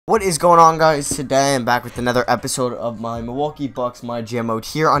What is going on, guys? Today I'm back with another episode of my Milwaukee Bucks My GM mode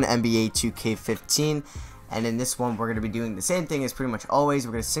here on NBA 2K15, and in this one we're going to be doing the same thing as pretty much always.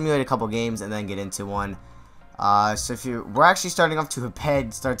 We're going to simulate a couple games and then get into one. We're actually starting off to a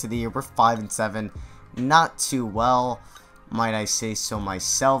bad start to the year. We're 5-7, not too well, might I say so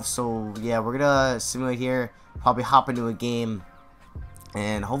myself. So yeah, we're gonna simulate here, probably hop into a game,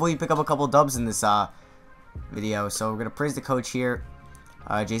 and hopefully pick up a couple dubs in this video. So we're gonna praise the coach here.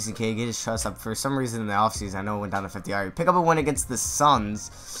 Jason K, get his trust up. For some reason in the offseason, I know it went down to 50 already. Pick up a win against the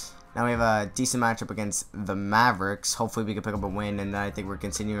Suns. Now we have a decent matchup against the Mavericks. Hopefully we can pick up a win, and then I think we're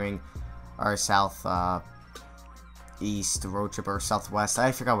continuing our East road trip, or Southwest.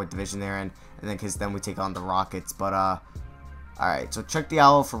 I forgot what division they're in, and then because then we take on the Rockets. But alright, so Chuck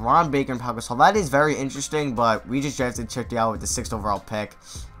Diallo for Ron Baker and Pau Gasol. That is very interesting, but we just drafted Chuck Diallo with the 6th overall pick,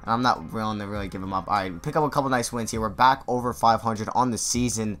 and I'm not willing to really give him up. Alright, pick up a couple nice wins here. We're back over 500 on the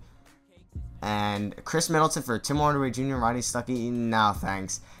season. And Chris Middleton for Tim Hardaway Jr., Rodney Stuckey. No,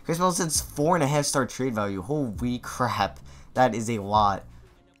 thanks. Chris Middleton's 4.5-star trade value. Holy crap. That is a lot.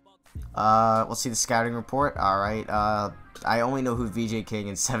 Let's see the scouting report. Alright, I only know who VJ King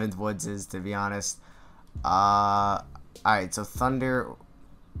and 7th Woods is, to be honest. Alright, so Thunder.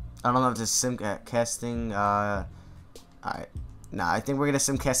 I don't know if this sim casting. Alright. Nah, I think we're going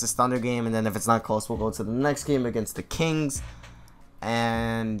to simcast this Thunder game, and then if it's not close, we'll go to the next game against the Kings.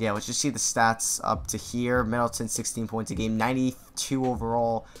 And yeah, let's just see the stats up to here. Middleton, 16 points a game, 92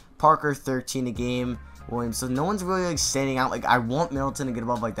 overall. Parker, 13 a game. Williams, so no one's really like standing out. Like, I want Middleton to get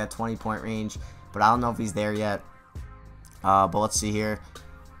above like that 20-point range, but I don't know if he's there yet. But let's see here.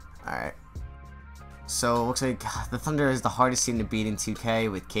 Alright. So it looks like the Thunder is the hardest team to beat in 2K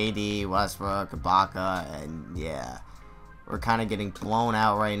with KD, Westbrook, Ibaka, and yeah. We're kind of getting blown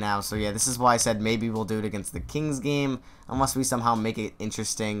out right now. So yeah, this is why I said maybe we'll do it against the Kings game, unless we somehow make it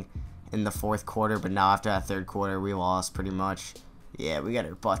interesting in the 4th quarter. But now after that 3rd quarter, we lost pretty much. Yeah, we got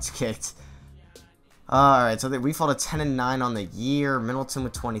our butts kicked. Alright, so we fell to 10-9 on the year. Middleton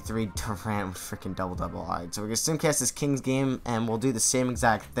with 23, Durant with freaking double-double. Alright, so we're going to simcast this Kings game, and we'll do the same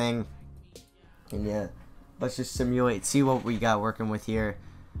exact thing. And yeah, let's just simulate, see what we got working with here.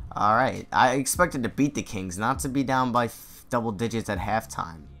 Alright, I expected to beat the Kings, not to be down by double digits at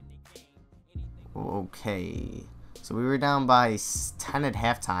halftime. Okay, so we were down by 10 at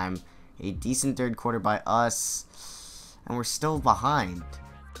halftime, a decent 3rd quarter by us, and we're still behind.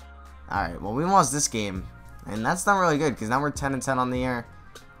 Alright, well, we lost this game, and that's not really good, because now we're 10-10 on the year.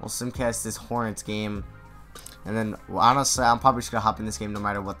 We'll simcast this Hornets game, and then, well, honestly, I'm probably just going to hop in this game no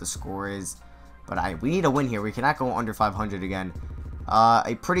matter what the score is, but we need a win here. We cannot go under 500 again.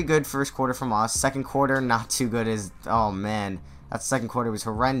 A pretty good 1st quarter from us. 2nd quarter, not too good. Oh man, that 2nd quarter was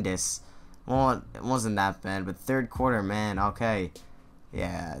horrendous. Well, it wasn't that bad, but 3rd quarter, man, okay.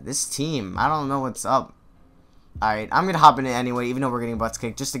 Yeah, this team, I don't know what's up. Alright, I'm gonna hop in it anyway, even though we're getting butts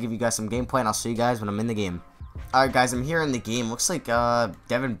kicked, just to give you guys some gameplay, and I'll show you guys when I'm in the game. Alright guys, I'm here in the game. Looks like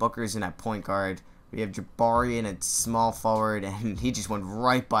Devin Booker's in at point guard. We have Jabari in at small forward, and he just went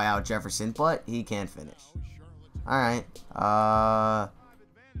right by Al Jefferson, but he can't finish. Alright,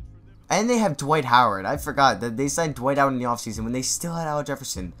 and they have Dwight Howard. I forgot that they signed Dwight Howard in the offseason when they still had Al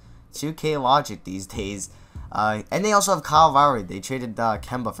Jefferson. 2K logic these days. And they also have Kyle Lowry. They traded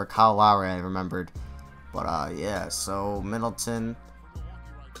Kemba for Kyle Lowry, I remembered. But yeah, so Middleton.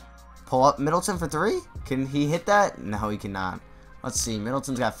 Pull up Middleton for 3? Can he hit that? No, he cannot. Let's see,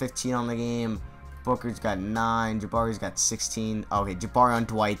 Middleton's got 15 on the game. Booker's got 9. Jabari's got 16. Okay, Jabari on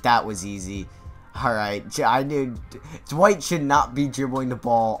Dwight. That was easy. Alright, I knew Dwight should not be dribbling the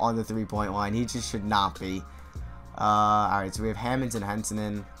ball on the 3-point line. He just should not be. Alright, so we have Hammonds and Henson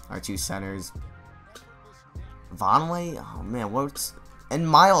in, our 2 centers. Vonleh? Oh man, what's... And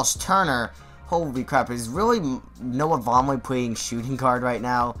Miles Turner. Holy crap, is really Noah Vonleh playing shooting guard right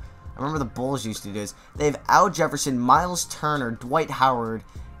now? I remember the Bulls used to do this. They have Al Jefferson, Miles Turner, Dwight Howard,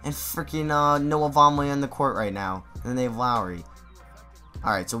 and freaking Noah Vonleh on the court right now. And then they have Lowry.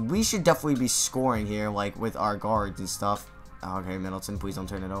 Alright, so we should definitely be scoring here, like, with our guards and stuff. Okay, Middleton, please don't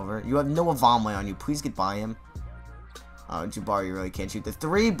turn it over. You have Noah Vonleh on you. Please get by him. Jabari really can't shoot the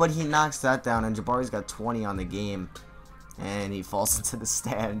 3, but he knocks that down, and Jabari's got 20 on the game. And he falls into the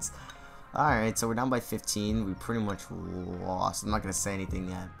stands. Alright, so we're down by 15. We pretty much lost. I'm not going to say anything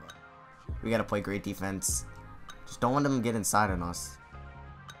yet, but we got to play great defense. Just don't let them get inside on us.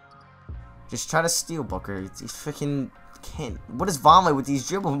 Just try to steal Booker. He's freaking... can't. What is Vonleh with these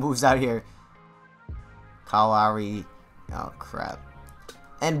dribble moves out here? Kyle Lowry. Oh crap.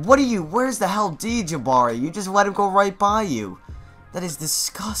 And what are you? Where's the hell D, Jabari? You just let him go right by you. That is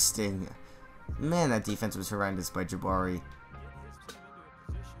disgusting. Man, that defense was horrendous by Jabari.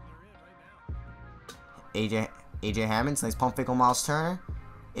 AJ Hammonds. Nice pump fake on Miles Turner.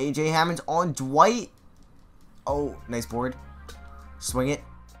 AJ Hammonds on Dwight. Oh, nice board. Swing it.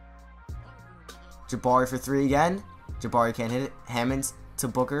 Jabari for 3 again. Jabari can't hit it. Hammonds to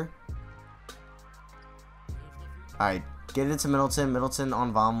Booker. Alright, get it to Middleton. Middleton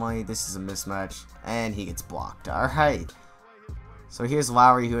on Vonleh. This is a mismatch. And he gets blocked. Alright. So here's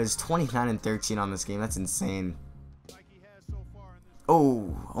Lowry, who has 29 and 13 on this game. That's insane.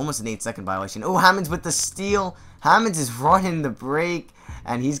 Oh, almost an 8-second violation. Oh, Hammonds with the steal. Hammonds is running the break.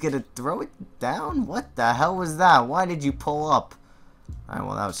 And he's going to throw it down? What the hell was that? Why did you pull up? Alright,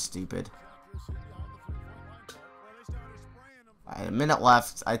 well, that was stupid. Alright, a minute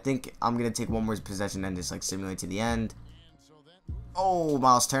left. I think I'm going to take one more possession and just, like, simulate to the end. Oh,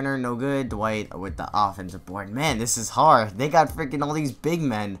 Miles Turner, no good. Dwight with the offensive board. Man, this is hard. They got freaking all these big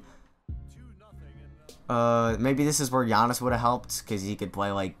men. Maybe this is where Giannis would have helped, because he could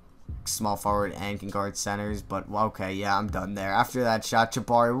play, like, small forward and can guard centers. But, okay, yeah, I'm done there. After that shot,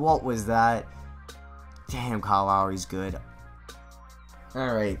 Jabari, what was that? Damn, Kyle Lowry's good.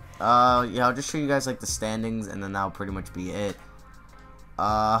 Alright, yeah, I'll just show you guys, like, the standings, and then that'll pretty much be it.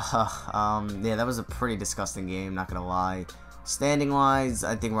 Yeah, that was a pretty disgusting game, not gonna lie. Standing wise,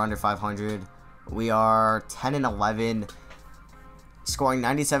 I think we're under 500. We are 10 and 11, scoring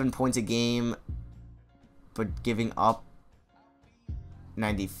 97 points a game, but giving up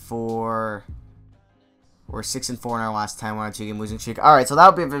 94. We're 6 and 4 in our last 10. We're on a 2-game losing streak. Alright, so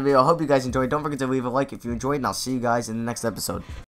that'll be it for the video. I hope you guys enjoyed. Don't forget to leave a like if you enjoyed, and I'll see you guys in the next episode.